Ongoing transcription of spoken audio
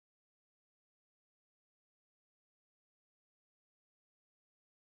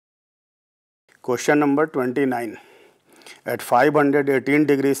Question number 29. At 518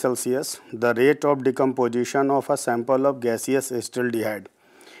 degrees Celsius, the rate of decomposition of a sample of gaseous acetaldehyde,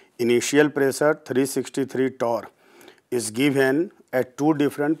 initial pressure 363 torr, is given at two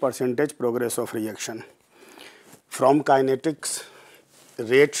different percentage progress of reaction. From kinetics,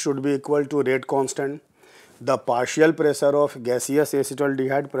 rate should be equal to rate constant, the partial pressure of gaseous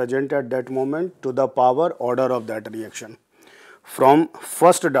acetaldehyde present at that moment to the power order of that reaction. From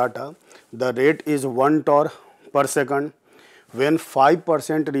first data, the rate is 1 torr per second. When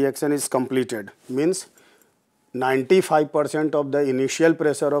 5% reaction is completed, means 95% of the initial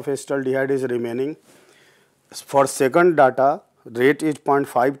pressure of acetaldehyde is remaining. For second data, rate is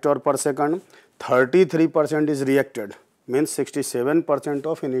 0.5 torr per second, 33% is reacted, means 67%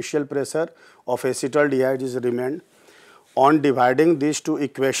 of initial pressure of acetaldehyde is remained. On dividing these two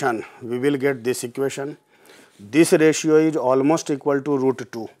equations, we will get this equation. This ratio is almost equal to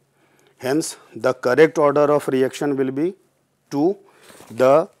 √2. Hence, the correct order of reaction will be 2.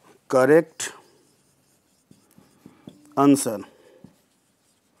 The correct answer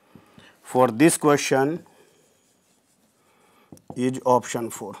for this question is option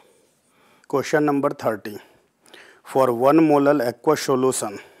 4. Question number 30. For 1 molar aqueous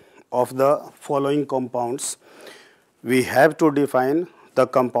solution of the following compounds, we have to define the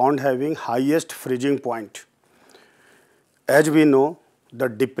compound having highest freezing point. As we know, the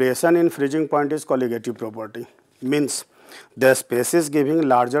depression in freezing point is colligative property, means the species giving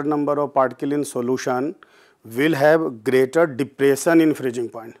larger number of particles in solution will have greater depression in freezing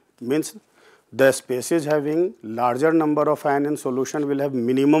point, means the species having larger number of ion in solution will have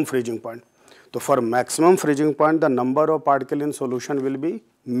minimum freezing point. So for maximum freezing point, the number of particles in solution will be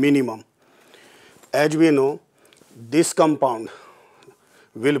minimum. As we know, this compound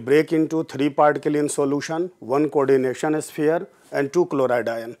will break into 3 particles in solution, 1 coordination sphere and 2 chloride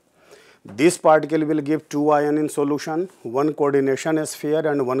ion. This particle will give 2 ion in solution, 1 coordination sphere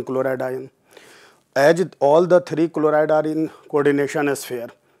and 1 chloride ion. As all the 3 chloride are in coordination sphere,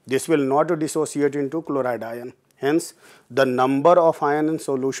 this will not dissociate into chloride ion. Hence, the number of ion in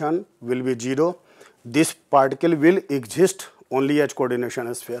solution will be 0. This particle will exist only as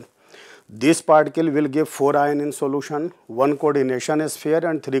coordination sphere. This particle will give 4 ion in solution, 1 coordination sphere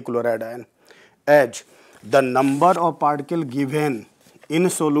and 3 chloride ion. As the number of particles given in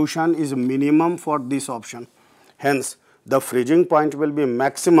solution is minimum for this option. Hence, the freezing point will be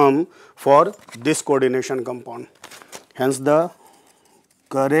maximum for this coordination compound. Hence, the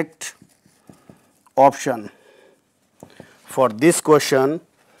correct option for this question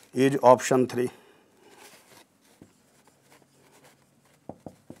is option 3.